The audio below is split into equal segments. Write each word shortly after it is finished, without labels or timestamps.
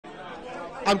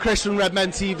I'm Chris from Redmen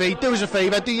TV. Do us a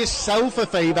favour, do yourself a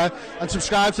favour, and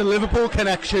subscribe to the Liverpool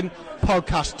Connection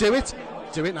podcast. Do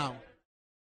it now.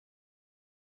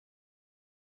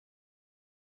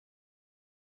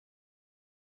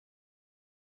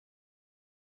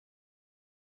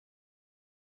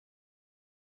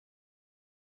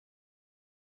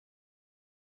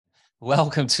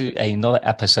 Welcome to another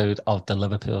episode of the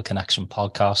Liverpool Connection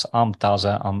podcast. I'm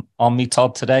Dazza. I'm on me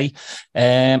Todd today.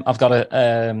 I've got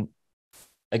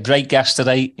a great guest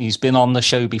today. He's been on the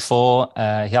show before. He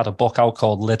had a book out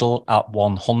called Little at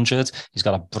 100. He's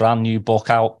got a brand new book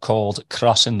out called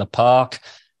Crossing the Park,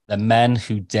 The Men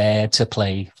Who Dared to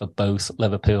Play for both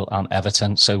Liverpool and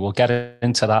Everton. So we'll get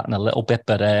into that in a little bit,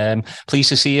 but pleased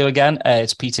to see you again.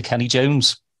 It's Peter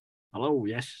Kenny-Jones. Hello,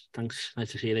 yes, thanks.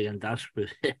 Nice to see you again, Daz.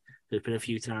 There's been a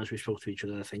few times we spoke to each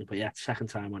other, I think, but yeah, second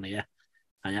time on here.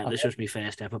 And yeah, this was my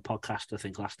first ever podcast, I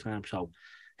think, last time. So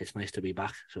it's nice to be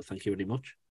back. So thank you very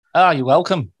much. Ah, you're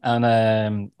welcome. And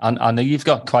I know you've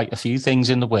got quite a few things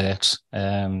in the works.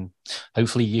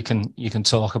 Hopefully you can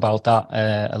talk about that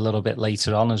a little bit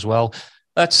later on as well.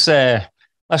 Let's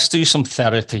do some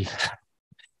therapy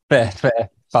for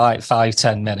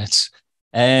 5-10 minutes.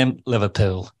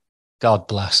 Liverpool, God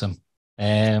bless them.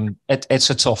 It's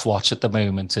a tough watch at the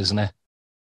moment, isn't it?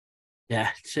 Yeah,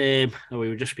 it's, we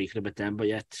were just speaking about them, but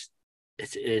yeah,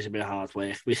 it is a bit of hard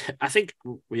work. I think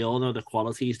we all know the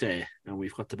quality's there, and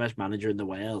we've got the best manager in the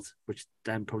world, which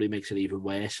then probably makes it even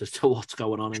worse as to what's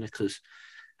going on in it. Because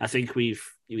I think you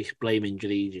can blame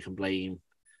injuries, you can blame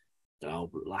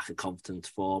lack of confidence,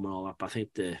 form, and all that. But I think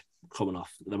coming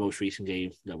off the most recent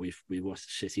game that we watched,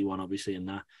 the City one, obviously, and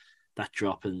that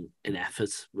drop in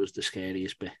effort was the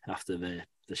scariest bit after the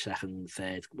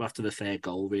third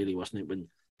goal, really, wasn't it? When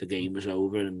the game was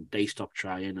over and they stopped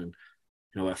trying, and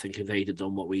I think if they'd have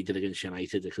done what we did against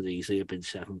United, it could easily have been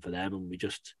 7 for them, and we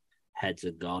just heads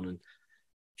had gone, and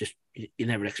just you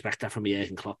never expect that from a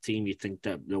Jurgen Klopp team. You'd think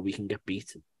that we can get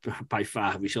beat by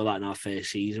 5. We saw that in our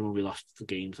first season when we lost the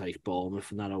games like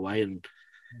Bournemouth and that away, and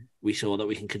we saw that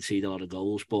we can concede a lot of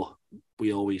goals, but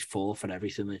we always fall for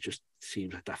everything. It just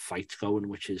seems like that fight's going,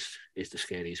 which is the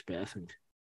scariest bit, I think.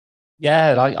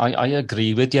 Yeah, I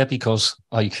agree with you, because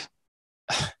like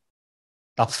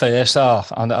that first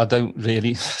half, and I don't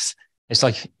really, it's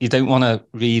like you don't want to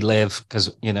relive, because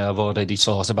I've already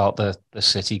talked about the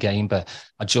City game, but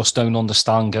I just don't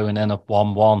understand going in at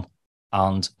 1-1,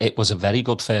 and it was a very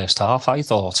good first half, I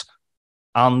thought.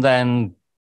 And then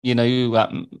me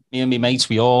and my mates,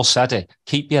 we all said it,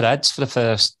 keep your heads for the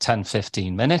first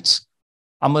 10-15 minutes.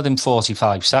 And within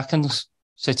 45 seconds,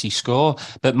 City score.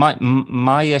 But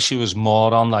my issue is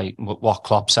more on like what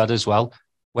Klopp said as well.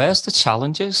 Where's the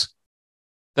challenges?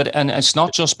 And it's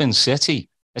not just been City.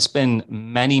 It's been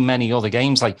many, many other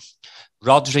games. Like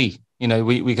Rodri,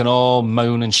 we can all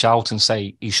moan and shout and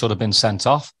say he should have been sent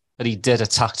off, but he did a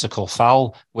tactical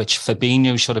foul, which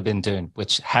Fabinho should have been doing,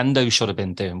 which Hendo should have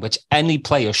been doing, which any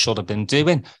player should have been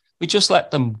doing. We just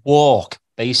let them walk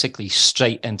basically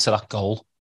straight into that goal.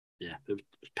 Yeah, it was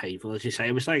painful, as you say.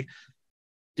 It was like,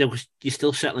 you're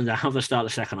still settling down at the start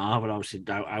of the second half, but obviously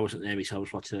I wasn't there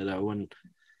myself watching it, and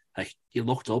like you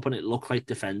looked up and it looked like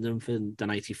defending for the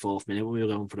 94th minute when we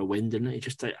were going for a win, didn't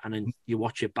it? And then you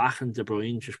watch it back, and De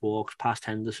Bruyne just walks past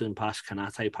Henderson, past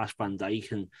Kanate, past Van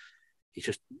Dijk, and he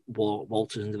just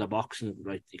waltzes into the box, and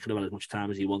like he could have had as much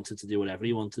time as he wanted to do whatever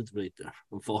he wanted, but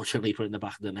unfortunately put it in the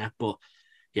back of the net. But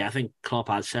yeah, I think Klopp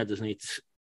has said, doesn't he?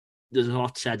 There's a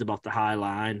lot said about the high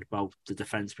line, about the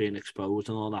defence being exposed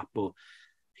and all that, but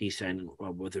he's saying,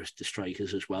 well, whether it's the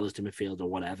strikers as well as the midfield or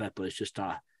whatever, but it's just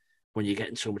that when you're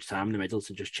getting so much time in the middle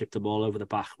to just chip the ball over the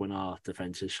back when our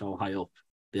defence is so high up,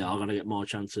 they are going to get more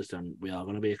chances, and we are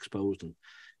going to be exposed, and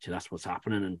so that's what's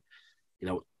happening.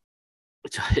 And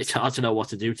it's hard to know what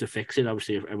to do to fix it.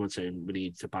 Obviously, everyone's saying we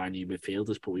need to buy new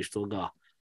midfielders, but we've still got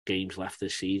games left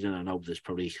this season. I know there's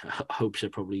probably hopes are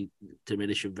probably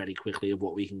diminishing very quickly of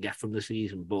what we can get from the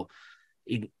season, but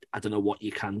I don't know what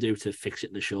you can do to fix it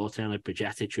in the short term. Like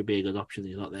Bajcetic should be a good option.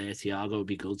 He's not there. Thiago would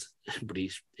be good, but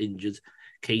he's injured.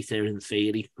 Keita in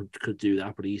theory could do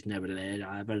that, but he's never there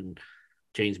either. And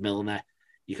James Milner,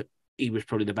 he was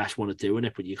probably the best one at doing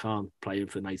it, but you can't play him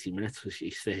for 90 minutes because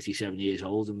he's 37 years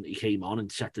old, and he came on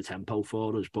and set the tempo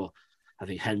for us. But I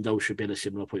think Hendo should be at a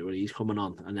similar point where he's coming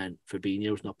on, and then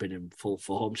Fabinho's not been in full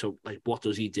form. So, like, what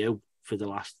does he do for the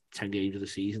last 10 games of the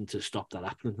season to stop that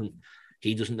happening? And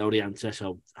he doesn't know the answer,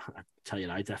 so I tell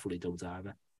you, I definitely don't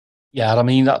either. Yeah, I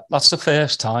mean, that's the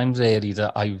first time really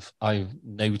that I've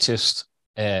noticed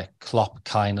Klopp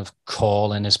kind of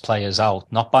calling his players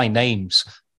out, not by names,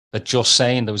 but just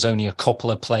saying there was only a couple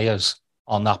of players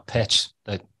on that pitch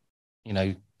that,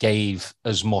 gave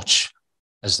as much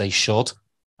as they should.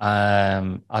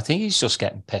 I think he's just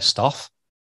getting pissed off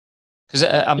because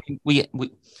I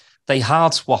mean they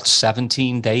had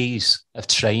 17 days of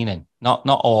training. Not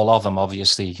all of them,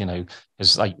 obviously, you know,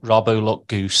 because like Robbo looked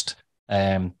goosed.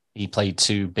 He played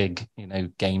 2 big, you know,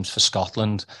 games for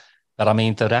Scotland, but I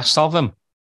mean the rest of them,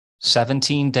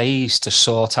 17 days to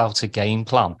sort out a game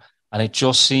plan, and it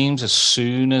just seems as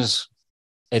soon as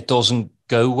it doesn't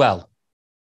go well,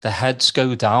 the heads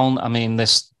go down. I mean,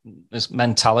 this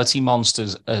mentality monster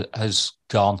has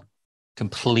gone,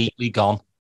 completely gone.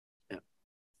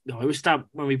 No, it was that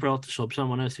when we brought the subs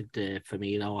on, I think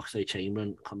Firmino,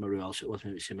 Oxlade-Chamberlain, I can't remember who else it was,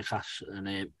 maybe Tsimikas,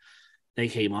 and they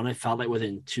came on. It felt like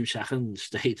within 2 seconds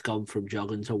they'd gone from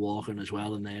jogging to walking as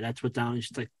well, and their heads were down.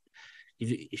 It's like,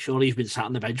 surely you've been sat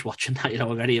on the bench watching that. You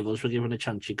know, if any of us were given a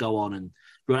chance, you go on and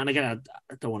run. And again,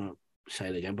 I don't want to say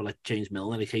it again, but like James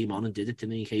Milner, he came on and did it,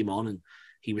 didn't he? He came on and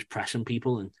he was pressing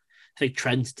people. And I think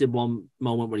Trent did one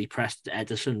moment where he pressed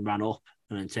Ederson, ran up,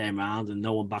 and then turned around and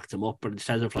no one backed him up. But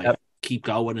instead of like keep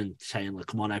going and saying like,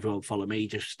 "Come on, everyone, follow me," he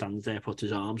just stands there, puts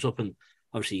his arms up, and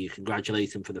obviously you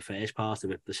congratulate him for the first part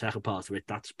of it. The second part of it,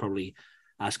 that's probably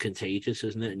as contagious,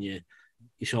 isn't it? And you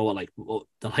saw what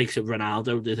the likes of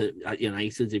Ronaldo did at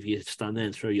United. If you stand there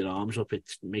and throw your arms up,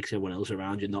 it makes everyone else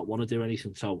around you not want to do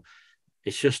anything. So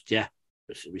it's just, as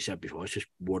we said before, it's just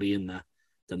worrying that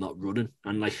they're not running.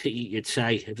 And like you'd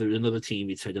say, if there was another team,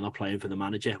 you'd say they're not playing for the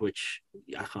manager, which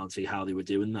I can't see how they were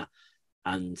doing that.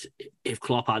 And if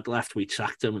Klopp had left, we'd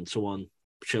sacked him, and someone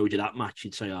showed you that match,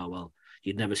 you'd say, oh, well,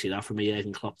 you'd never see that from a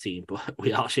Jurgen Klopp team. But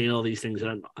we are seeing all these things,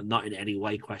 and I'm not in any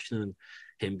way questioning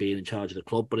him being in charge of the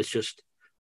club, but it's just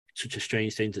such a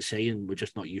strange thing to say, and we're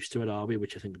just not used to it, are we?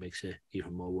 Which I think makes it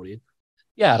even more worrying.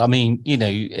 Yeah, I mean, you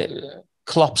know,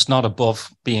 Klopp's not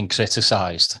above being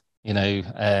criticised. You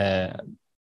know,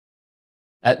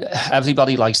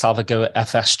 everybody likes to have a go at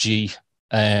FSG,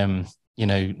 you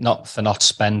know, not for not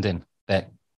spending, but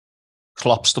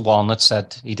Klopp's the one that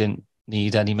said he didn't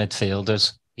need any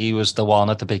midfielders. He was the one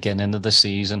at the beginning of the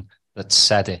season that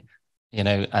said it, you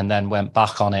know, and then went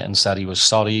back on it and said he was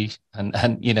sorry.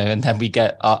 And you know, and then we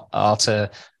get Arthur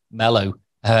Mello,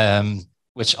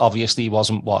 which obviously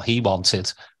wasn't what he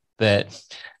wanted. But,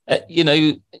 you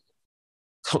know,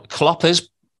 Klopp is,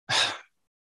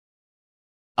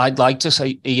 I'd like to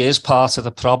say he is part of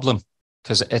the problem,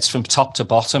 because it's from top to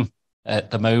bottom.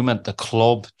 At the moment, the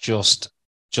club just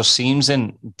seems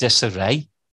in disarray.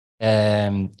 You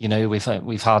know, we've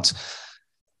had,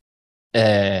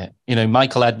 you know,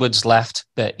 Michael Edwards left,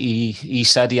 but he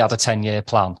said he had a 10-year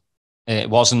plan. It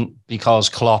wasn't because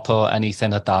Klopp or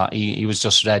anything like that. He was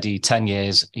just ready. 10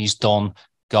 years, he's done,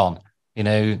 gone. You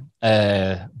know,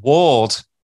 Ward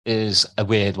is a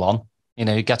weird one. You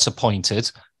know, he gets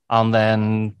appointed, and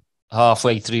then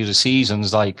halfway through the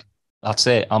season's like, that's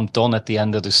it, I'm done at the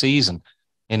end of the season.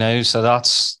 You know, so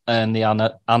that's, and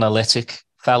the analytic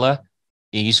fella,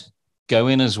 he's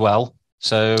going as well.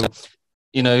 So,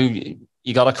 you know,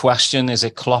 you got a question, is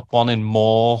it Klopp wanting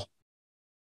more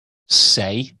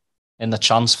say in the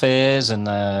transfers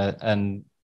and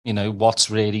you know,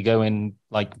 what's really going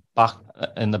like back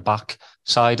in the back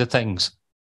side of things?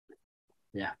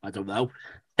 Yeah, I don't know.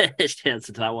 It's the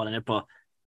answer to that one, isn't it? But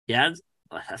yeah,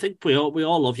 I think we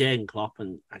all love Jurgen Klopp,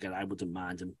 and again, I wouldn't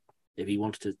mind him if he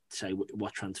wanted to say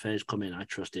what transfers come in. I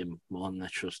trust him more than I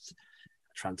trust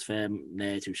a transfer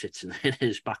nerd who sits in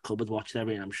his back cupboard watching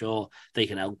everything. I'm sure they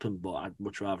can help him, but I'd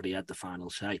much rather he had the final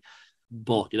say.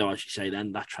 But, you know, as you say,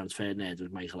 then that transfer nerd was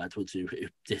Michael Edwards, who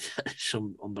did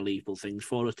some unbelievable things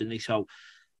for us, didn't he? So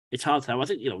it's hard to tell. I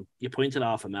think, you know, you pointed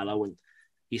Arthur Mello and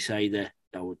you say that,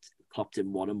 you know, Klopp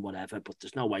didn't want him, whatever, but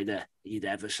there's no way that he'd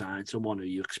ever sign someone who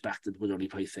you expected would only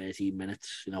play 13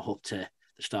 minutes, you know, up to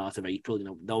the start of April. You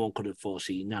know, no one could have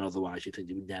foreseen that. Otherwise, you think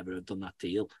they would never have done that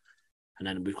deal. And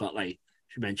then we've got, like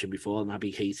you mentioned before,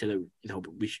 Naby Keita, you know,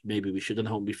 maybe we should have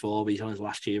known before. He's on his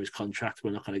last year of his contract.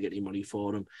 We're not going to get any money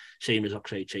for him. Same as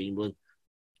Oxlade-Chamberlain.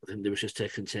 I think there was just a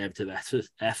conservative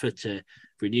effort to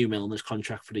renew Milner's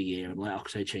contract for the year and let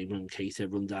Oxlade-Chamberlain and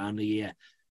Keita run down the year.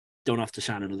 Don't have to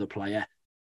sign another player.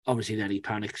 Obviously, then he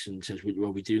panics and says,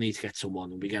 well, we do need to get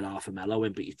someone, and we get Arthur Mello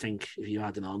in. But you think if you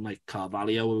had an on like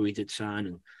Carvalho, who we did sign,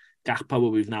 and Gakpo, who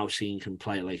we've now seen can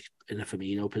play like in a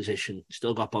Firmino position,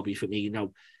 still got Bobby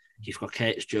Firmino. You've got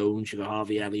Curtis Jones, you've got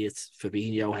Harvey Elliott,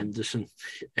 Fabinho, Henderson.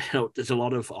 You know, there's a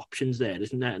lot of options there,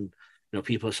 isn't there? And you know,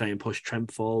 people are saying push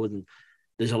Trent forward, and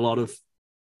there's a lot of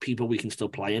people we can still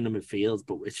play in the midfield,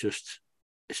 but it's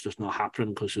just not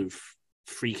happening because of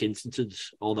freak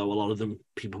instances, although a lot of them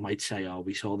people might say, oh,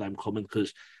 we saw them coming,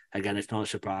 because again, it's not a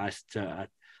surprise at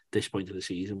this point of the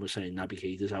season we're saying Naby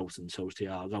Keita's out and so is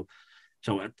Thiago.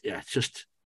 So yeah, it's just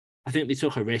I think they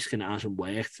took a risk and it hasn't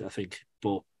worked. I think,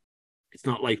 but it's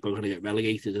not like we're going to get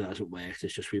relegated. It hasn't worked.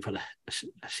 It's just we've had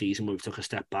a season where we took a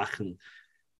step back, and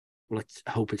let's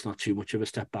hope it's not too much of a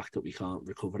step back that we can't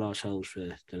recover ourselves for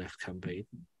the next campaign.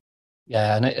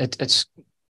 Yeah, and it's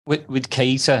with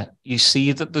Keita, you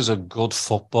see that there's a good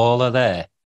footballer there,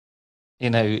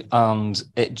 and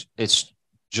it's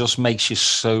just makes you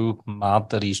so mad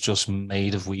that he's just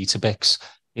made of Weetabix.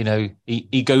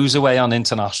 He goes away on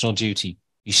international duty,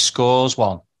 he scores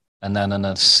one, and then an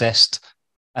assist,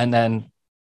 and then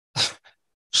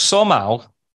somehow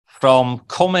from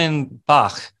coming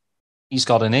back, he's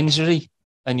got an injury,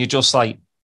 and you're just like,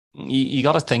 you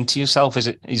got to think to yourself,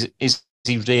 is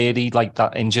he really like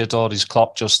that injured, or is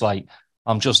Klopp just like,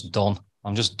 I'm just done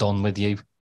with you?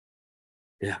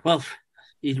 Yeah, well,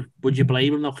 would you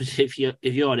blame him though? Because if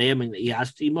you're him, and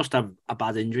he must have a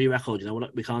bad injury record.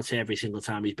 We can't say every single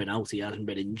time he's been out he hasn't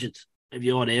been injured. If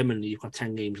you're him and you've got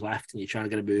 10 games left and you're trying to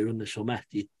get a move in the summer,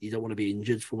 you don't want to be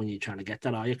injured for when you're trying to get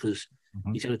that, are you? Because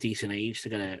he's at a decent age to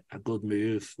get a good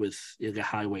move you'll get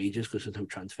high wages because there's no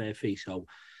transfer fee. So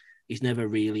he's never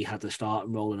really had a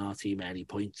starting role in our team at any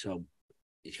point. So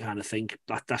you kind of think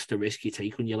that's the risk you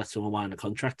take when you let someone wind a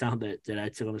contract down. Their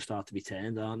heads are going to start to be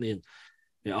turned, aren't they? And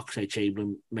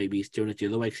Oxlade-Chamberlain, maybe he's doing it the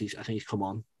other way because I think he's come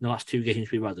on in the last 2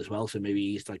 games we've had as well. So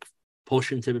maybe he's like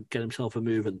pushing to get himself a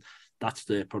move, and that's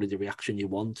probably the reaction you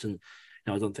want. And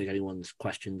I don't think anyone's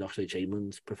questioned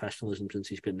Oxlade-Chamberlain's professionalism since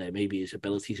he's been there. Maybe his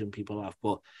ability, some people have,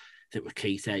 but I think with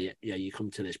Keita, you come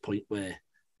to this point where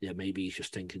maybe he's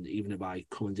just thinking, even if I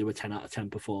come and do a 10 out of 10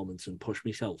 performance and push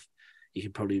myself, he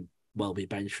can probably well be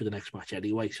benched for the next match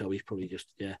anyway. So he's probably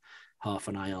just half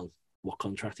an eye on what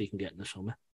contract he can get in the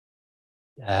summer.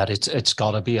 Yeah, it's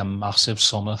got to be a massive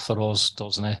summer for us,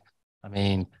 doesn't it? I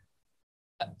mean,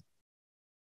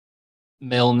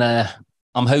 Milner,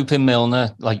 I'm hoping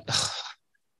Milner, like,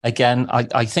 again,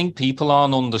 I think people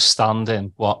aren't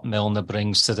understanding what Milner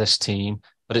brings to this team,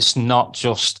 but it's not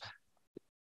just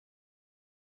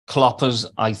Kloppers.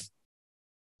 I'm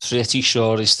pretty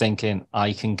sure he's thinking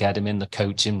I can get him in the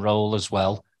coaching role as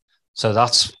well. So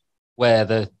that's where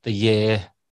the year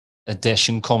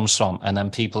addition comes from, and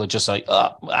then people are just like,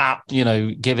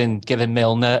 giving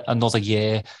Milner another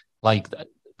year. Like,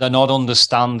 they're not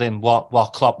understanding what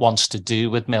Klopp wants to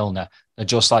do with Milner. They're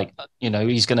just like,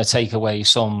 he's going to take away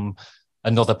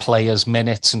another player's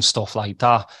minutes and stuff like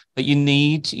that. But you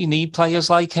need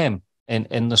players like him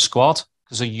in the squad,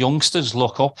 because the youngsters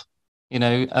look up.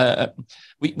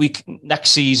 We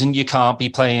next season you can't be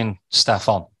playing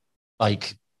Stefan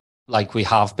like we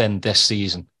have been this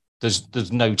season.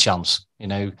 There's no chance. He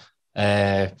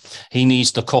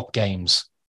needs the cup games.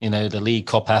 The League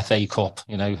Cup, FA Cup.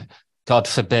 God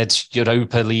forbid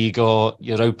Europa League or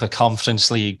Europa Conference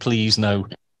League. Please no.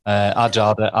 I'd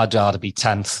rather be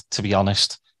 10th, to be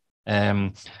honest.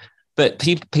 But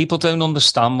people don't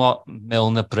understand what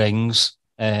Milner brings.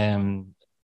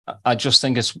 I just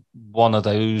think it's one of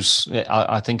those.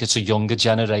 I think it's a younger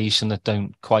generation that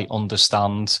don't quite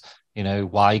understand,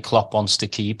 why Klopp wants to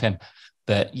keep him.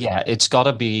 But yeah, it's got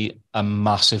to be a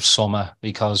massive summer,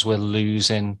 because we're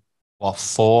losing 4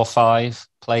 or 5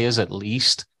 players at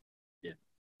least.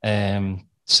 Yeah.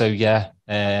 So yeah,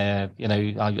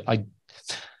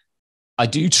 I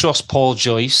do trust Paul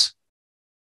Joyce,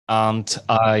 and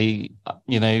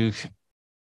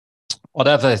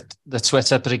whatever the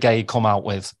Twitter brigade come out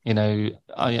with,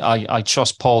 I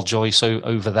trust Paul Joyce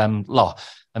over them lot.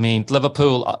 I mean,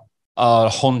 Liverpool are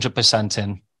 100%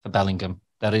 in for Bellingham.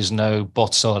 There is no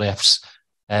buts or ifs.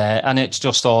 And it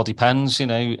just all depends,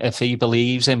 if he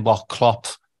believes in what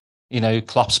Klopp's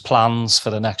plans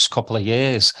for the next couple of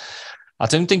years. I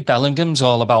don't think Bellingham's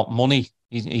all about money.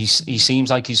 He seems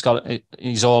like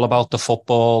he's all about the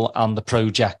football and the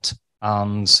project.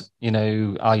 And,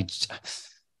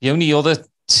 the only other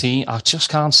team, I just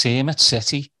can't see him at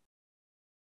City.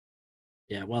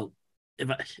 Yeah, well, if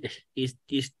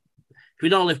you're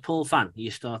not a Liverpool fan,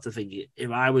 you start to think, if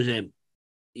I was him,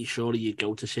 surely you'd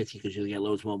go to City because you'll get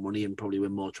loads more money and probably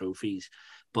win more trophies.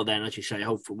 But then, as you say,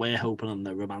 we're hoping on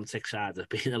the romantic side of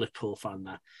being a Liverpool fan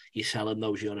that you're selling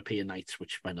those European nights,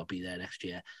 which might not be there next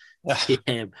year.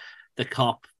 The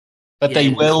Cop. But they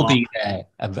will be there.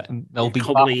 They'll be a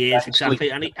couple of years,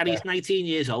 exactly. And he's 19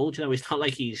 years old. It's not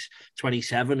like he's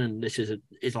 27 and this is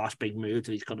his last big move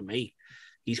that he's got to make.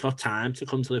 He's got time to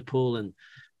come to Liverpool and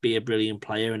be a brilliant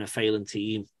player in a failing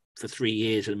team for 3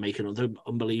 years and make another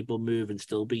unbelievable move and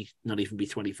still not even be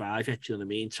 25 yet. You know what I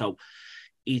mean? So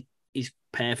he's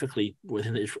perfectly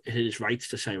within his rights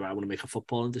to say, right, I want to make a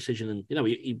footballing decision. And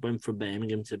he went from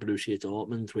Birmingham to Borussia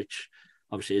Dortmund, which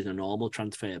obviously isn't a normal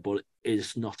transfer, but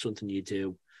it's not something you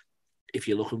do if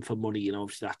you're looking for money. You know,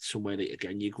 obviously that's somewhere that,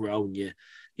 again, you grow and you're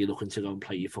looking to go and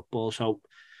play your football. So,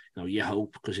 you know, you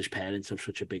hope, because his parents have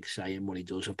such a big say in what he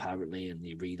does, apparently, and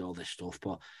you read all this stuff.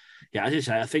 But yeah, as I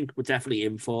say, I think we're definitely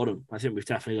in for him. I think we've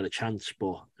definitely got a chance,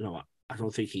 but, you know, I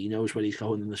don't think he knows where he's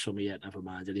going in the summer yet, never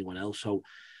mind anyone else. So,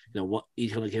 you know, what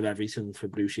he's going to give everything for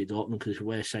Borussia Dortmund, because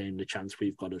we're saying the chance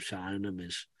we've got of signing him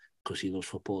is because he loves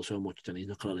football so much, then he's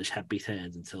not going to let his head be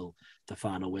turned until the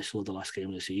final whistle of the last game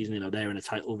of the season. You know, they're in a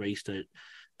title race.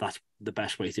 That's the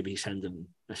best way to be sending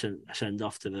a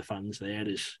send-off to the fans there,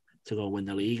 is to go win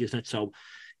the league, isn't it? So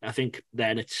I think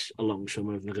then it's a long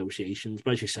summer of negotiations.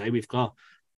 But as you say,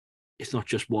 it's not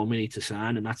just one we need to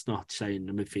sign, and that's not saying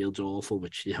the midfield's awful,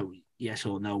 which, you know, yes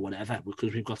or no, whatever,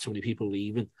 because we've got so many people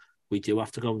leaving. We do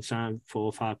have to go and sign 4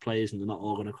 or 5 players, and they're not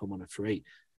all going to come on a free.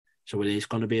 So it is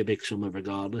going to be a big summer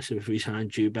regardless if we sign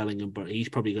Jude Bellingham, but he's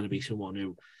probably going to be someone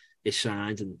who is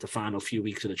signed in the final few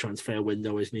weeks of the transfer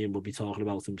window, isn't he? And we'll be talking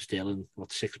about him still in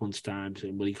 6 months' time,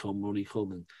 saying, will he come?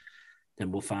 And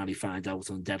then we'll finally find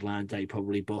out on deadline day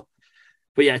probably. But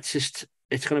yeah, it's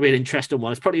going to be an interesting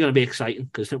one. It's probably going to be exciting,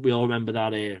 because we all remember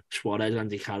that Suarez,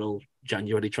 Andy Carroll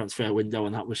January transfer window,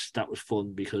 and that was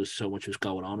fun because so much was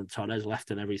going on and Torres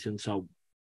left and everything. So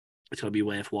it's going to be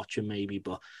worth watching maybe.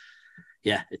 But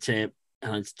yeah, and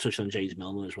it's touched on James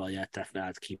Milner as well. Yeah, definitely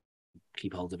I'd keep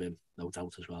hold of him, no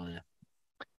doubt as well. Yeah.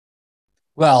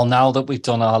 Well, now that we've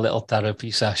done our little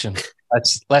therapy session,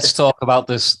 let's talk about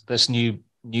this new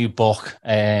book.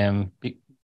 Where'd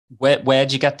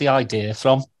you get the idea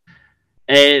from?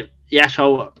 Yeah,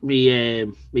 so my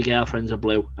girlfriends are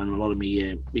blue, and a lot of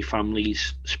my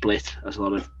family's split, as a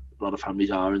lot of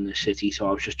families are in the city. So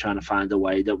I was just trying to find a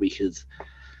way that we could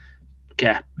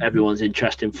get everyone's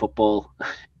interest in football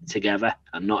together,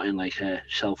 and not in like a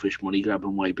selfish money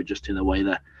grabbing way, but just in a way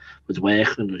that would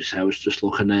work. And I was just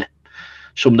looking at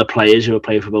some of the players who were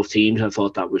playing for both teams. I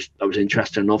thought that was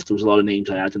interesting enough. There was a lot of names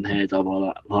I hadn't heard of, a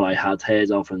lot I had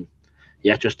heard of, and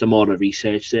yeah, just the more I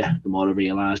researched it, the more I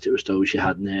realised it was those you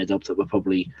hadn't heard of that were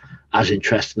probably as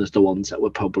interesting as the ones that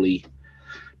would probably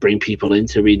bring people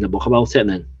into reading the book about it. And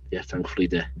then, yeah, thankfully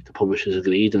the publishers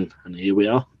agreed, and here we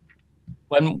are.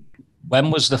 When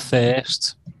was the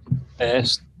first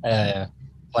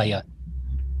player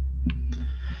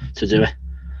to do it?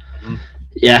 Mm-hmm.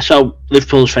 Yeah, so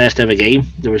Liverpool's first ever game,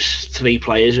 there was 3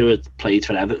 players who had played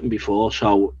for Everton before,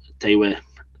 so they were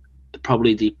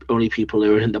probably the only people who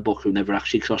were in the book who never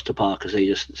actually crossed the park, because they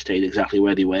just stayed exactly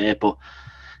where they were. But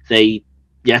they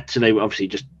obviously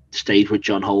just stayed with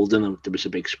John Holden, and there was a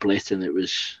big split, and it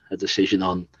was a decision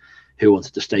on who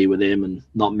wanted to stay with him, and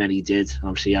not many did.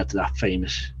 Obviously, he had that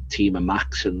famous team of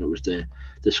Max, and it was the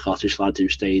Scottish lad who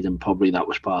stayed, and probably that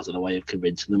was part of the way of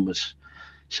convincing them, was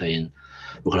saying,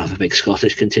 we're going to have a big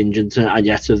Scottish contingent. And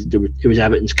yet it was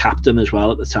Everton's captain as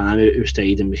well at the time who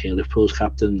stayed, and became Liverpool's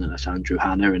captain, and that's Andrew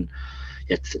Hanna, and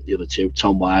yet the other 2,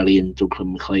 Tom Wiley and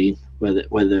Duncan McLean, were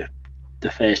the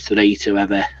first 3 to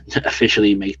ever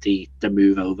officially make the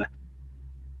move over.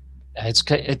 It's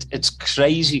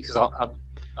crazy, because I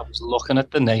was looking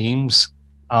at the names,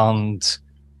 and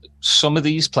some of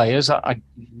these players I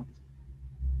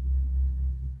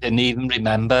didn't even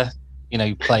remember,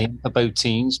 playing for both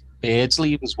teams.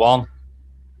 Beardsley was one.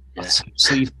 Yeah. I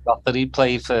totally forgot that he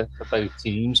played for both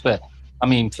teams. But I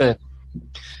mean, for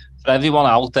everyone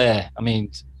out there, I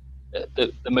mean,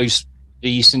 the most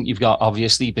recent, you've got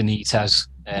obviously Benitez.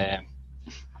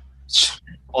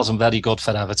 Wasn't very good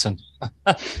for Everton.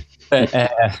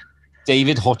 But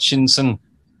David Hutchinson,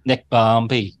 Nick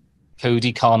Barmby,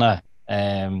 Cody Connor,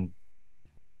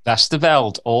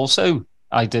 Westerveld also,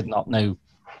 I did not know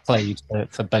played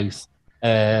for both.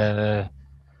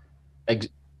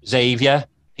 Xavier,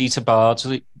 Peter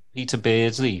Beardsley,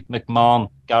 McMahon,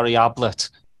 Gary Ablett,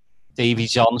 Davy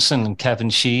Johnson, and Kevin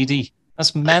Sheedy.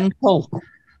 That's mental.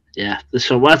 Yeah,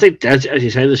 I think, as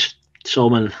you say, there's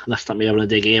someone, that's not me having a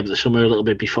dig here, but there's someone a little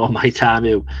bit before my time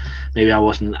who maybe I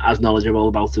wasn't as knowledgeable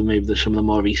about them. Maybe there's some of the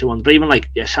more recent ones, but even like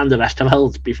Sander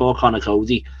Westerveld before Connor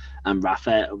Cody and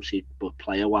Rafa, obviously, but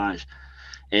player wise,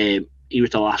 he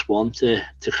was the last one to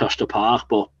cross the park,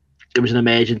 but it was an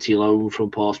emergency loan from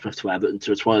Portsmouth to Everton,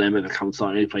 so it's one of them with a council.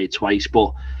 He played twice,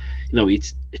 but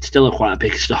it's still quite a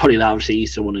big story. That obviously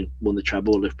he's the one who won the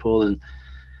treble with Liverpool, and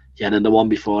yeah, and then the one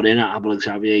before in at Abel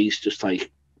Xavier, he's just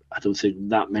like, I don't think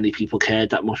that many people cared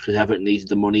that much, because Everton needed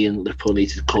the money and Liverpool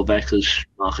needed cover because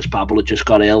Marcus Babbel had just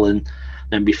got ill, and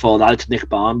then before that it's Nick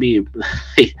Barmby,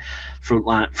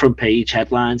 front page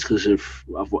headlines because of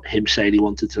what him saying he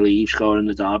wanted to leave, scoring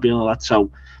the derby and all that. So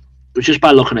it was just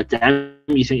by looking at them,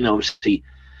 you think, obviously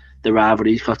the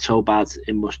rivalries got so bad,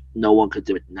 no one could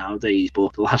do it nowadays.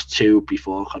 But the last two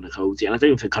before Conor Cody, and I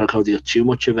don't think Conor Cody got too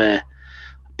much of a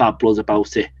bad blood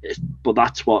about it. But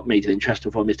that's what made it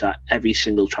interesting for me, is that every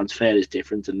single transfer is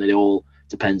different, and they all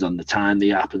depend on the time they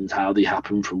happened, how they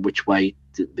happened, from which way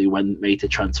they made the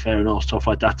transfer, and all stuff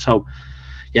like that. So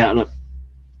yeah, and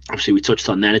obviously we touched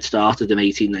on then, it started in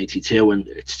 1892 and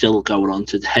it's still going on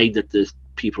today, that there's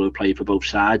people who play for both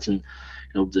sides, and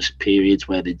there's periods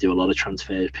where they do a lot of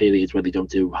transfers, periods where they don't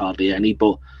do hardly any.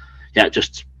 But yeah,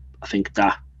 I think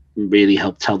that really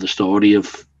helped tell the story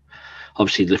of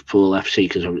obviously Liverpool FC,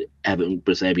 because Everton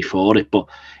was there before it, but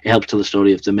it helped tell the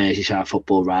story of the Merseyside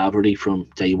football rivalry from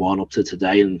day one up to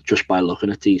today, and just by looking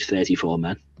at these 34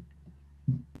 men.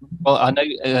 Well, I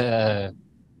know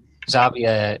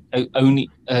Xavier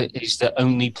is the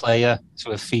only player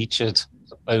to have featured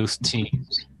for both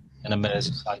teams in a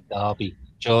Merseyside derby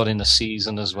during the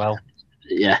season as well.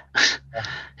 Yeah.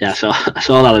 So I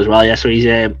saw that as well. Yeah, so he's.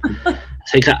 I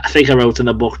think I wrote in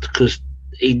the book, because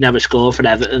he'd never scored for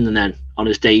Everton, and then on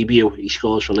his debut he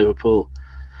scores for Liverpool.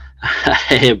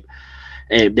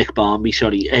 Nick Barmby,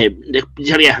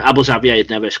 Abel Xavier had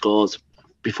never scored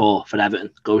before for Everton,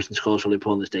 goes and scores for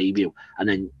Liverpool on his debut, and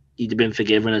then he'd have been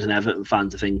forgiven as an Everton fan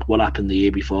to think what happened the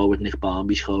year before with Nick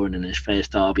Barmby scoring in his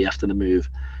first derby after the move.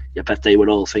 I bet they were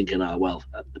all thinking, oh well,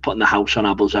 they're putting the house on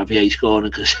Abel Xavier scoring,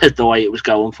 because the way it was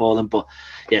going for them. But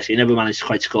yes, he never managed to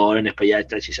quite score in it. But yeah,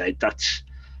 as you say, that's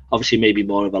obviously maybe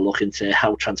more of a look into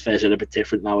how transfers are a bit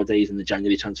different nowadays in the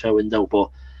January transfer window. But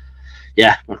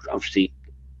yeah, obviously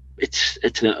it's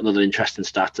another interesting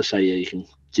stat to say you can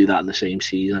do that in the same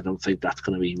season. I don't think that's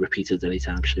going to be repeated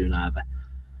anytime soon either.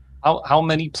 How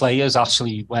many players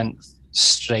actually went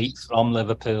straight from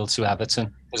Liverpool to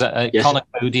Everton? Because Conor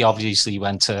Cody obviously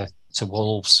went to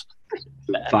Wolves.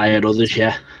 Via others,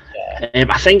 yeah.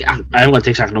 I think I haven't got the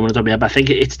exact numbers on me, but I think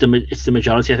it's the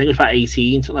majority. I think it was about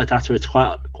 18, something like that. So it's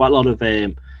quite a lot of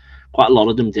them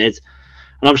did.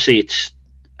 And obviously, it's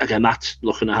again, that's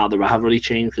looking at how the rivalry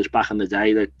changed. Because back in the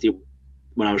day,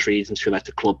 when I was reading through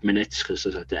the club minutes, because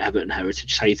there's the Everton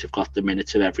Heritage site, have got the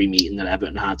minutes of every meeting that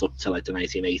Everton had up to the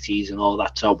 1980s and all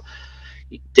that. So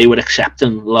they were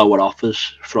accepting lower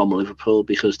offers from Liverpool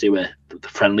because they were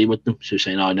friendly with them. So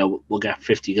saying, "Oh no, we'll get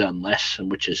 50 grand less," and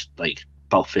which is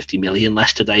about 50 million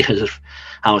less today because of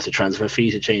how much the transfer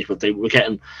fees had changed. But they were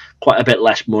getting quite a bit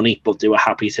less money, but they were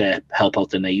happy to help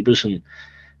out the neighbours. And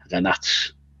again,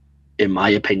 that's, in my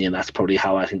opinion, that's probably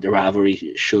how I think the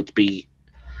rivalry should be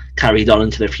carried on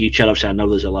into the future. Obviously, I know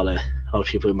there's a lot of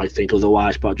people who might think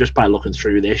otherwise, but just by looking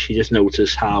through this, you just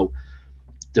notice how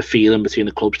the feeling between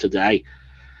the clubs today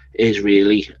is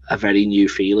really a very new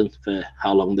feeling for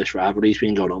how long this rivalry's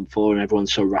been going on for, and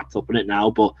everyone's so wrapped up in it now.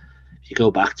 But if you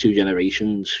go back 2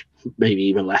 generations, maybe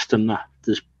even less than that,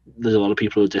 there's a lot of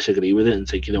people who disagree with it and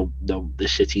think, no, the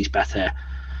city's better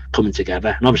coming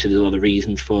together. And obviously there's a lot of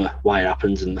reasons for why it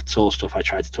happens, and that's all stuff I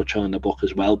tried to touch on in the book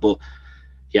as well. But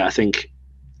yeah, I think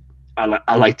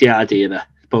I like the idea that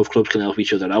both clubs can help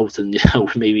each other out, and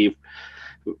maybe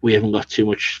we haven't got too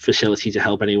much facility to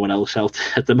help anyone else out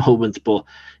at the moment, but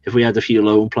if we had a few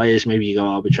loan players, maybe you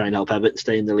go, we're trying to help Everton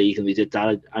stay in the league, and they did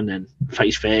that, and then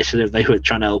vice versa, if they were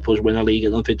trying to help us win a league. I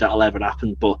don't think that'll ever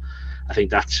happen, but I think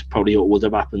that's probably what would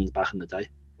have happened back in the day.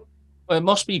 Well, it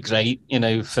must be great,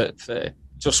 for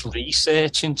just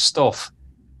researching stuff,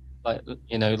 like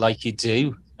you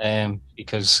do,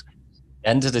 because at the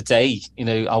end of the day,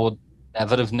 I would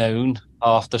never have known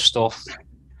half the stuff,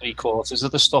 3/4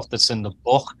 of the stuff that's in the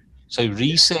book. So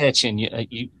researching,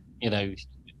 you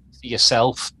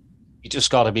yourself, you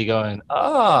just got to be going,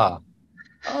 I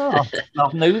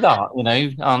knew that,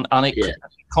 and it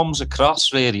comes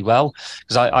across really well,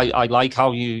 because I like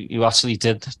how you actually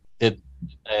did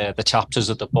the chapters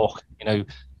of the book, the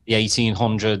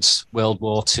 1800s, World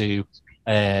War II.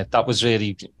 That was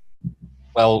really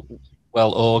well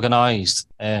organised,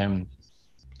 and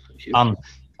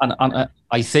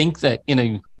I think that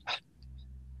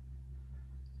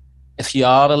if you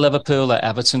are a Liverpool or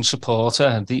Everton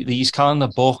supporter, these kind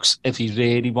of books, if you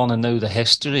really want to know the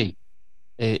history,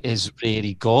 is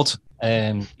really good.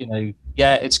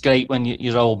 It's great when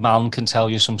your old man can tell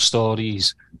you some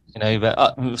stories,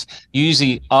 but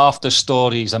usually after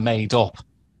stories are made up,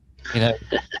 so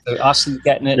actually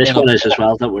getting it. This one is as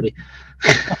well, don't worry.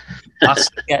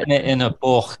 Actually getting it in a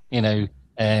book,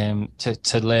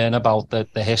 to learn about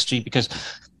the history, because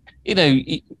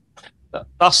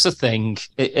that's the thing.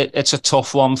 It's a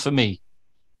tough one for me.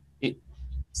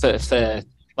 For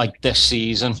like this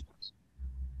season,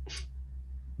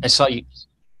 it's like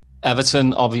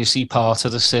Everton, obviously part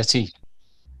of the city,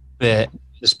 but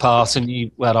there's part of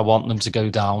me where I want them to go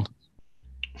down.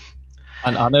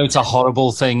 And I know it's a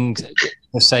horrible thing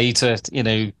to say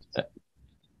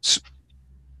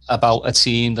about a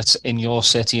team that's in your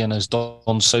city and has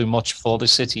done so much for the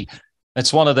city.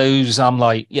 It's one of those, I'm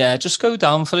like, yeah, just go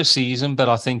down for a season. But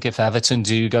I think if Everton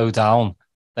do go down,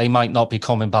 they might not be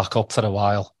coming back up for a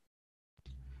while.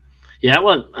 Yeah,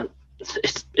 well,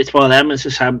 it's one of them. It's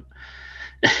just I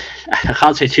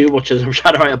can't say too much as I'm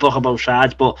trying to write a book about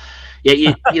sides, but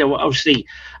yeah, you know, obviously,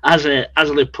 as a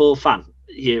Liverpool fan,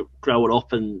 you grow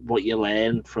up and what you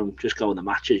learn from just going to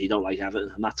matches, you don't like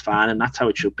Everton, and that's fine, and that's how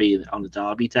it should be on the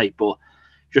derby day. But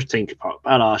just think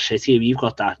about our city. You've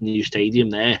got that new stadium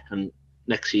there, and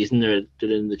next season they're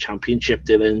in the Championship.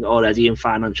 They're already in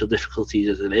financial difficulties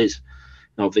as it is.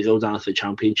 You know, if they go down to the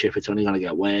Championship, it's only going to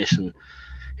get worse. And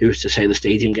who's to say the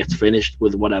stadium gets finished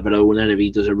with whatever owner if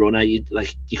he does a runner? You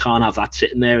can't have that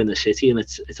sitting there in the city, and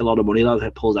it's a lot of money that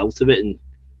gets pulled out of it and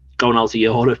going out to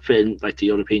Europe and like the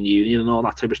European Union and all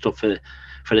that type of stuff for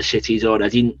the cities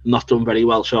already not done very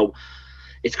well. So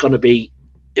it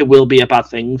will be a bad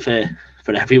thing for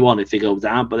everyone if they go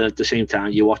down. But at the same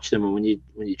time, you watch them, and when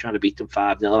you're trying to beat them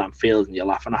 5-0 at Anfield and you're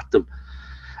laughing at them,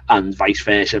 and vice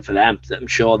versa for them, I'm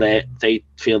sure they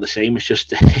feel the same. It's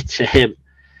just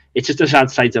it's just a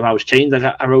sad sight of how it's changed.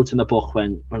 I wrote in the book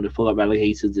when Liverpool got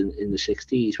relegated in the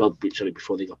 60s, well, sorry,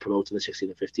 before they got promoted in the 60s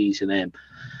and 50s, and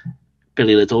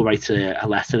Billy Liddell writes a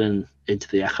letter into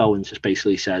the Echo and just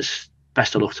basically says,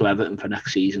 best of luck to Everton for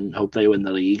next season. Hope they win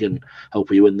the league and hope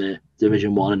we win the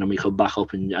Division 1 and then we come back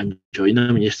up and join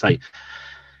them. And just like,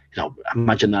 you know,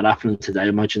 imagine that happening today.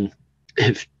 Imagine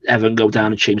if Everton go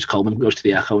down and James Coleman goes to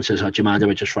the Echo and says, oh, do you mind if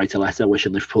I just write a letter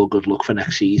wishing Liverpool good luck for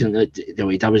next season?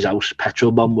 He'd have his house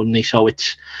petrol bomb, wouldn't he? So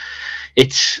it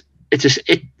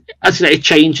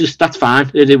changes. That's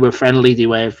fine. They were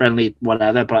friendly,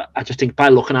 whatever. But I just think by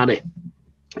looking at it,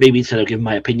 maybe instead of giving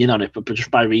my opinion on it, but just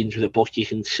by reading through the book, you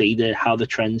can see how the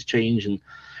trends change. And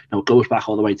it goes back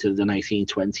all the way to the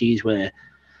 1920s where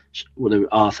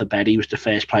Arthur Berry was the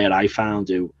first player I found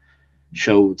who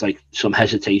showed like some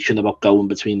hesitation about going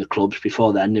between the clubs.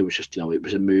 Before then, it was just, it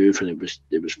was a move and it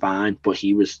was fine. But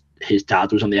his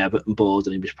dad was on the Everton board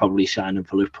and he was probably signing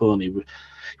for Liverpool, and he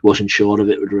wasn't sure if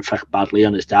it would reflect badly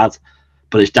on his dad.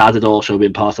 But his dad had also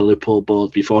been part of the Liverpool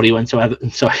board before he went to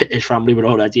Everton, so his family were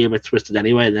already a bit twisted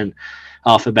anyway. And then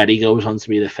Arthur Berry goes on to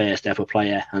be the first ever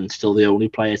player and still the only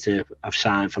player to have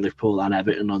signed for Liverpool and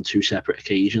Everton on 2 separate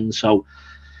occasions. So,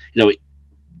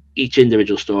 each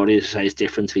individual story, as I say, is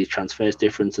different. Each transfer is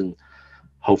different, and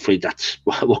hopefully that's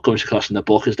what comes across in the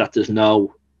book, is that there's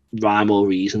no rhyme or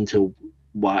reason to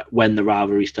when the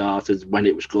rivalry started, when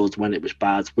it was good, when it was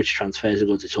bad, which transfers are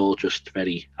good. It's all just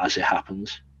very as it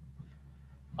happens.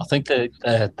 I think the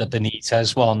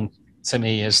Benitez one, to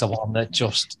me, is the one that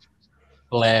just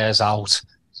blares out.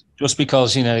 Just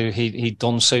because, he'd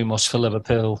done so much for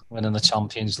Liverpool, winning the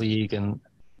Champions League, and,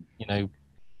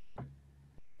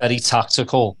 very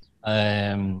tactical.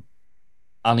 And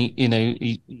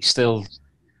he still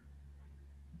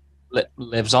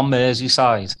lives on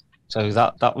Merseyside. So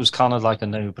that was kind of like a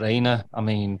no-brainer, I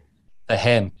mean, for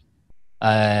him.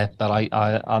 But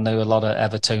I know a lot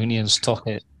of Evertonians took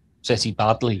it pretty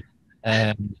badly.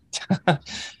 I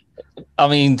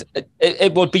mean,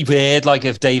 it would be weird, like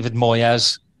if David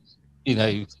Moyes,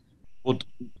 would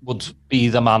be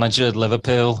the manager at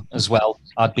Liverpool as well.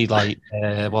 I'd be like,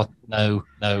 what? No,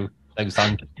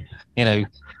 thank you.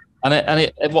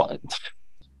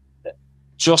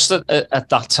 Just at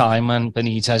that time when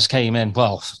Benitez came in,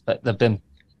 well, they've been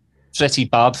pretty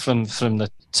bad from the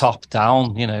top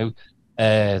down.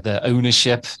 The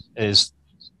ownership is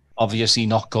obviously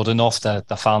not good enough.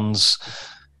 The fans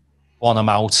want him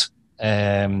out.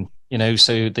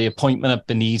 So the appointment of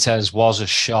Benitez was a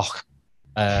shock,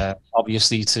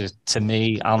 obviously to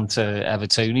me and to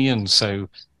Evertonians. So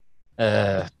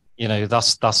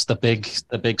that's the big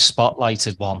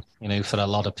spotlighted one, for a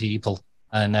lot of people.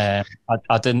 And I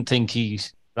didn't think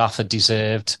Rafa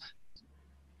deserved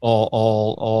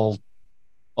all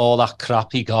that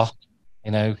crap he got.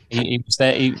 He was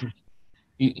there.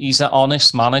 He's an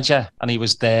honest manager, and he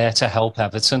was there to help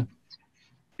Everton.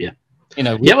 Yeah,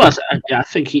 I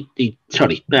think he.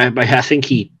 Sorry, but I think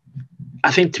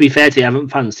to be fair to the Everton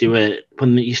fans,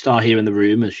 when you start hearing the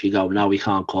rumours, you go, "No, we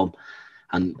can't come,"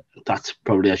 and that's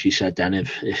probably, as you said, then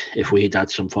if we had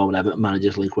some form of Everton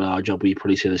managers linked with our job, we'd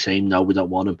probably say the same. No, we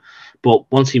don't want him.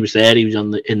 But once he was there, he was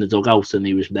in the dugout, and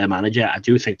he was their manager. I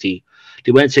do think they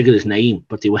weren't sick of his name,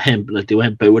 but they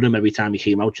weren't booing him every time he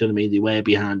came out. You know what I mean? They were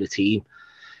behind the team.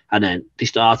 And then they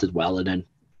started well, and then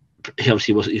he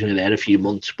obviously wasn't only there a few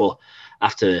months, but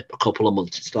after a couple of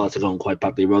months, it started going quite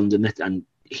badly wrong, didn't it? And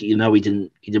he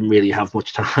didn't really have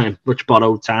much time, much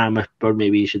borrowed time, but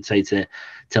maybe you should say to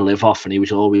live off, and he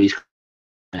was always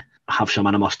have some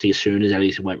animosity as soon as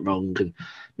anything went wrong, and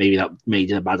maybe that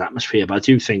made it a bad atmosphere. But I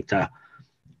do think that,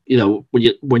 you know,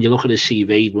 when you look at his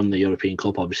CV, he won the European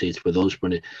Cup. Obviously, it's with us,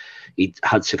 but he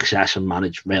had success and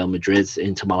managed Real Madrid,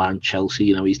 Inter Milan, Chelsea.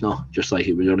 You know, he's not just like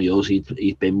it was only us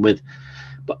he'd been with.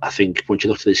 But I think once you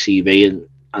look at his CV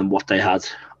and what they had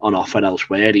on offer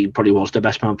elsewhere, he probably was the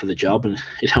best man for the job. And,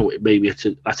 you know, maybe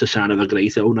that's a sign of a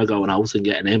great owner going out and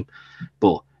getting him.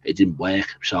 But it didn't work.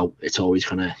 So it's always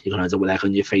you're gonna end up with egg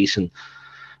on your face. And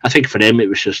I think for him, it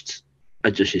was just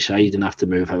you say, he didn't have to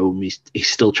move home. He's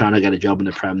still trying to get a job in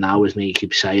the Prem now, isn't he? He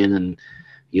keeps saying, and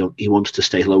he wants to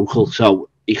stay local. So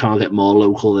he can't get more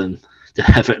local than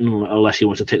Everton unless he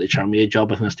wants to take the Tranmere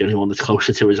job. I think that's the only one that's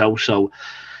closer to his house. So,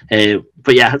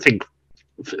 but yeah, I think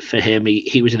for him,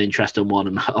 he was an interesting one,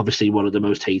 and obviously one of the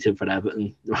most hated for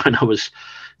Everton. It's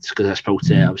because I spoke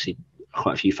to obviously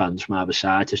quite a few fans from either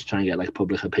side, just trying to get like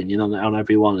public opinion on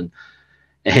everyone.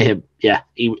 And yeah,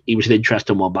 he was an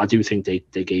interesting one, but I do think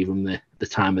they gave him the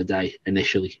time of day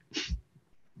initially.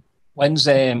 When's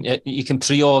you can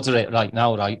pre-order it right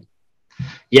now, right?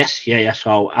 Yes, yeah.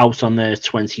 So out on the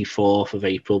 24th of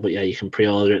April, but yeah, you can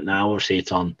pre-order it now. Obviously,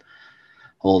 it's on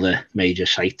all the major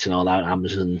sites and all that,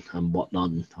 Amazon and whatnot,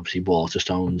 and obviously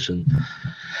Waterstones and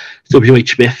WH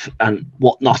Smith and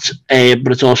whatnot.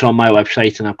 But it's also on my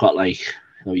website, and I've got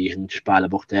you can just buy the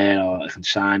book there, or I can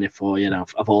sign it for you. And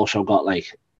I've also got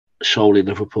solely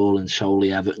Liverpool and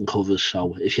solely Everton covers.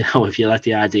 So if you like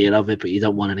the idea of it, but you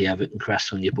don't want any Everton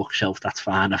crests on your bookshelf, that's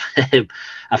fine.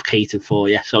 I've catered for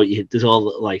you. So there's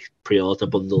all pre-order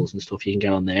bundles and stuff you can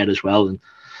get on there as well. And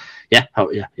yeah,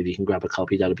 if you can grab a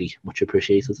copy, that'd be much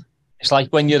appreciated. It's like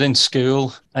when you're in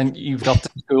school and you've got the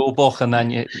school book, and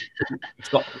then you've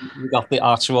got the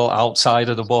actual outside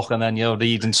of the book, and then you're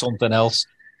reading something else.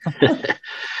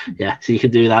 Yeah, so you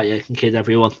can do that. Yeah, you can kid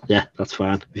everyone. Yeah, that's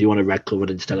fine. If you want a red cover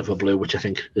instead of a blue, which I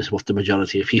think is what the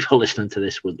majority of people listening to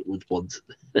this would want.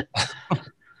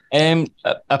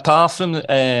 Apart from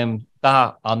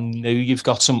that, I know you've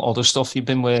got some other stuff you've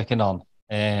been working on.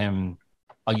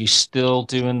 Are you still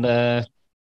doing the?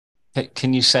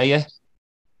 Can you say it?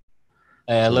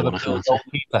 Liverpool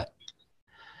goalkeeper.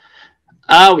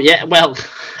 Oh yeah, well,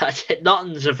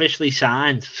 nothing's officially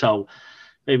signed, so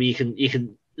maybe you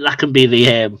can. That can be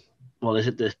the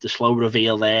the slow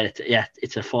reveal there.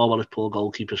 It's a former Liverpool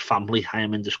goalkeeper's family I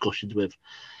am in discussions with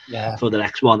for the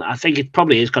next one. I think it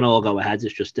probably is going to all go ahead.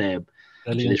 It's just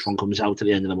this one comes out at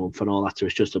the end of the month and all that, so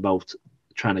it's just about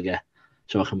trying to get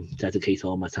so I can dedicate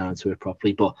all my time to it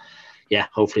properly. But yeah,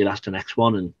 hopefully that's the next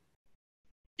one. And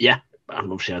yeah,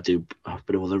 and obviously I do a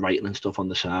bit of other writing and stuff on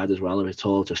the side as well. It's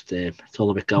all just it's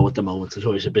all a bit go at the moment. It's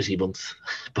always a busy month,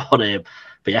 but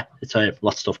yeah, it's a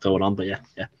lot of stuff going on. But yeah.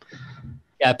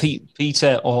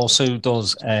 Peter also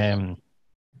does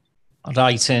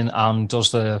writing and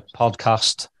does the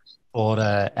podcast for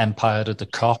Empire of the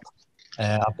Cop.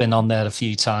 I've been on there a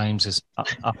few times. It's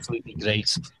absolutely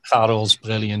great. Farrell's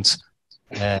brilliant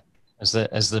as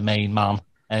the main man.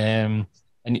 And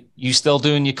you still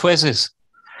doing your quizzes?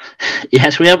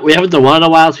 Yes, we haven't done one in a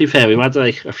while. To be fair, we've had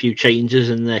a few changes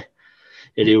in the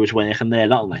who was working there.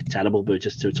 Not terrible, but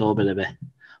just it's all been a bit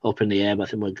up in the air. But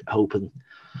I think we're hoping,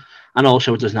 and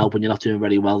also it doesn't help when you're not doing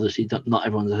very well. Not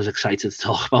everyone's as excited to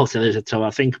talk about it, is it? So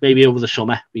I think maybe over the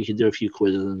summer we can do a few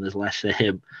quizzes, and there's less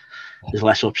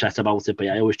upset about it. But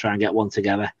yeah, I always try and get one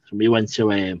together. So we went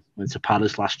to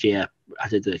Paris last year. I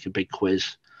did a big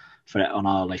quiz for it on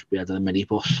our we had a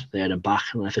minibus there and back,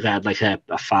 and I think I had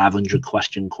a 500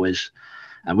 question quiz,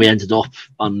 and we ended up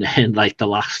in the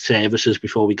last services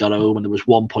before we got home, and there was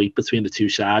 1 point between the two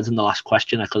sides in the last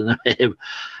question. I couldn't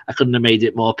have made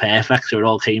it more perfect. So it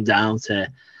all came down to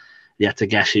you had to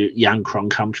guess Jan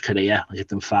Kronkamp's career. I gave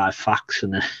them 5 facts,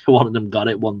 and one of them got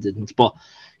it, one didn't. But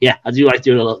yeah, I do like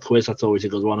doing a little quiz. That's always a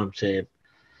good one. I'm saying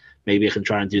maybe I can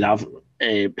try and do that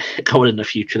going in the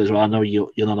future as well. I know you're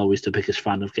not always the biggest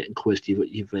fan of getting quizzed.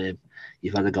 You've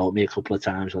had a go at me a couple of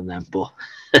times on them, but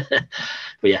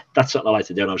yeah, that's something I like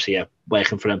to do. And obviously,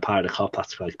 working for Empire of the Cop,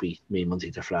 that's me Monday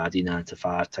to Friday, 9 to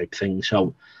 5 type thing.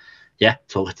 So yeah,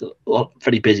 so it's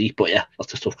very busy, but yeah,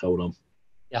 lots of stuff going on.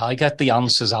 Yeah, I get the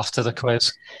answers after the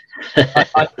quiz.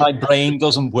 My brain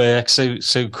doesn't work so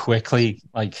quickly.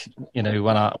 When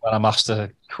I'm asked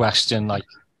a question,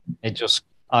 it just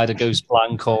either goes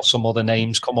blank or some other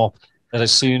names come up. But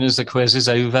as soon as the quiz is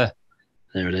over,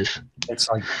 there it is. It's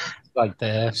like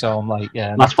there. So I'm like,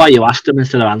 yeah. That's why you asked them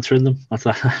instead of answering them. That's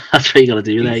what you got to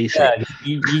do there. You've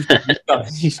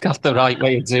got the right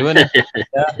way of doing it.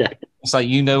 Yeah. It's like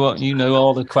you know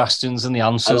all the questions and the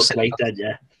answers. I look great then,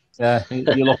 yeah. Yeah,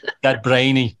 you look dead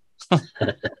brainy.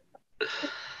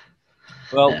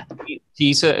 Well, yeah.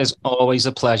 Peter, it's always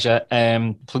a pleasure.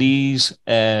 Please,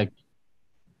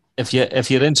 if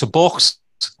you're into books,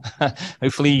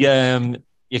 hopefully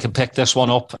you can pick this one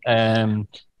up.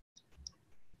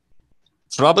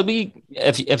 Probably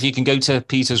if you can go to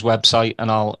Peter's website, and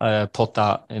I'll put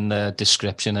that in the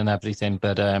description and everything.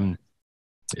 But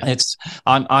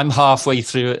I'm halfway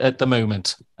through it at the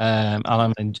moment, and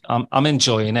I'm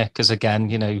enjoying it because, again,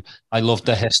 you know, I love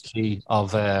the history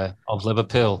of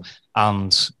Liverpool,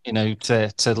 and you know,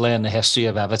 to learn the history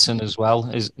of Everton as well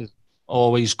is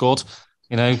always good.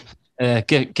 You know,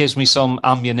 gives me some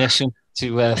ammunition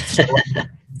to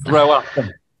throw at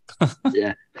them.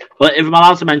 Yeah. Well, if I'm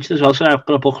allowed to mention as well, so I've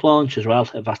got a book launch as well.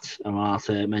 If that's, I'm allowed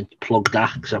to plug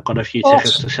that, because I've got a few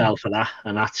tickets to sell for that,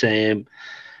 and that's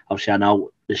obviously I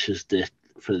know this is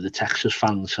for the Texas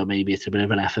fans, so maybe it's a bit of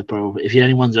an effort, but if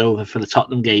anyone's over for the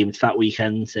Tottenham game, it's that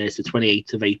weekend. It's the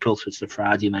 28th of April, so it's the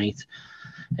Friday night.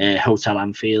 Hotel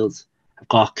Anfield. I've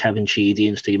got Kevin Sheedy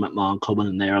and Steve McMahon coming,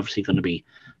 and they're obviously going to be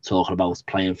talking about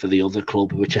playing for the other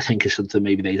club, which I think is something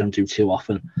maybe they don't do too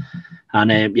often.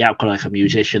 And I've got like a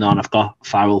musician on. I've got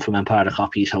Farrell from Empire of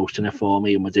Copies hosting it for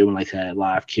me, and we're doing like a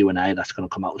live Q&A that's going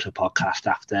to come out as a podcast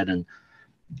after. And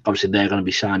obviously they're going to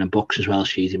be signing books as well,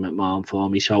 Sheedy McMahon, for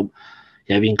me. So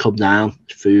yeah, if you can come down,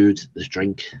 there's food, there's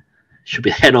drink. Should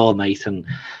be there all night, and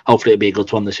hopefully it'll be a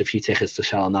good one. There's a few tickets to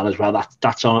sell on that as well.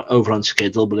 That's over on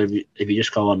schedule, but if you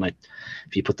just go on, like,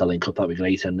 if you put the link up, that'd be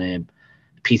great. And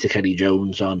Peter Kelly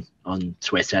Jones on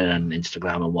Twitter and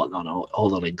Instagram and whatnot, all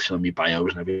the links on my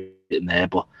bios and everything there.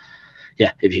 But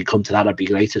yeah, if you come to that, that'd be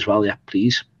great as well. Yeah,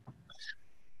 please.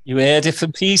 You heard it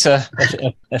from Peter.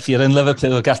 If you're in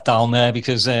Liverpool, get down there,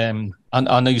 because I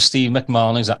know Steve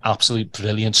McMahon is an absolute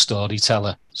brilliant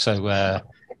storyteller. So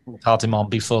we've had him on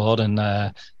before,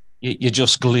 and you're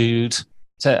just glued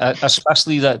to,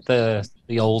 especially that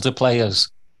the older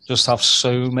players just have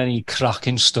so many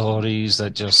cracking stories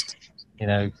that just, you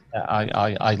know,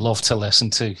 I love to listen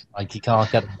to. Like, you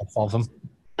can't get enough of them.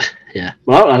 Yeah,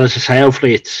 well, and as I say,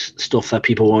 hopefully it's stuff that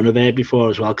people won't have heard before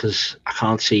as well, because I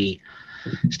can't see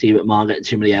Steve McMahon getting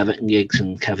too many Everton gigs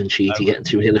and Kevin Sheedy getting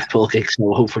too many Liverpool gigs.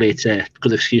 So hopefully it's a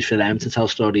good excuse for them to tell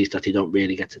stories that they don't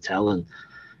really get to tell. And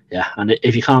yeah, and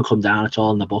if you can't come down, it's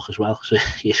all in the book as well. So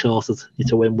you're sorted.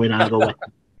 It's a win-win either way.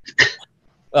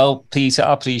 Well, Peter,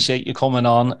 I appreciate you coming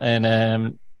on,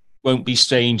 and won't be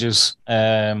strangers.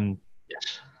 Yes.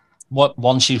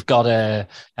 Once you've got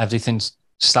everything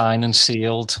signed and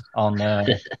sealed on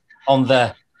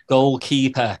the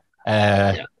goalkeeper,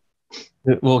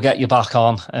 we'll get you back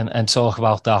on and talk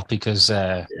about that, because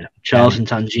Charles and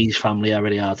Tangi's family are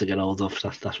really hard to get hold of.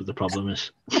 That's what the problem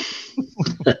is.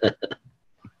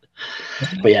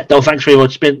 But yeah, no, thanks very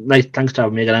much. It's been nice. Thanks for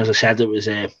having me again. As I said, it was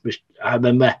I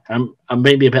remember I'm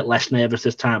maybe a bit less nervous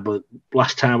this time, but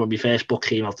last time when my first book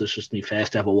came out, this was my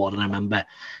first ever one, and I remember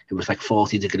it was like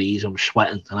 40 degrees. I was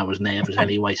sweating and I was nervous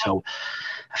anyway. So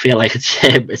I feel like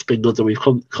it's been good that we've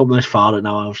come this far, and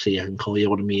now obviously I can call you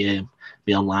one of my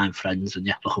online friends, and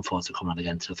yeah, looking forward to coming on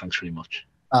again. So thanks very much.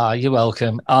 You're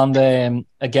welcome. And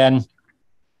again,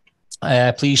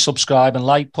 please subscribe and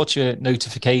like, put your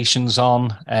notifications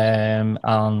on,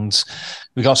 and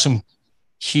we got some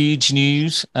huge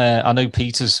news. I know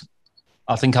Peter's,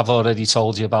 I think I've already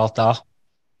told you about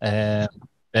that,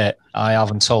 but I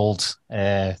haven't told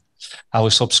our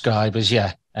subscribers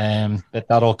yet. But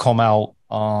that'll come out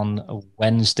on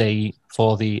Wednesday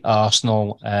for the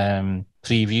Arsenal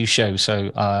preview show. So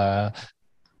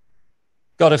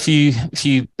got a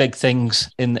few big things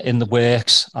in the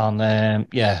works, and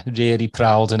yeah, really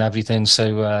proud and everything.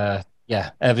 So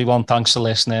yeah, everyone, thanks for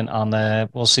listening, and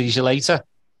we'll see you later.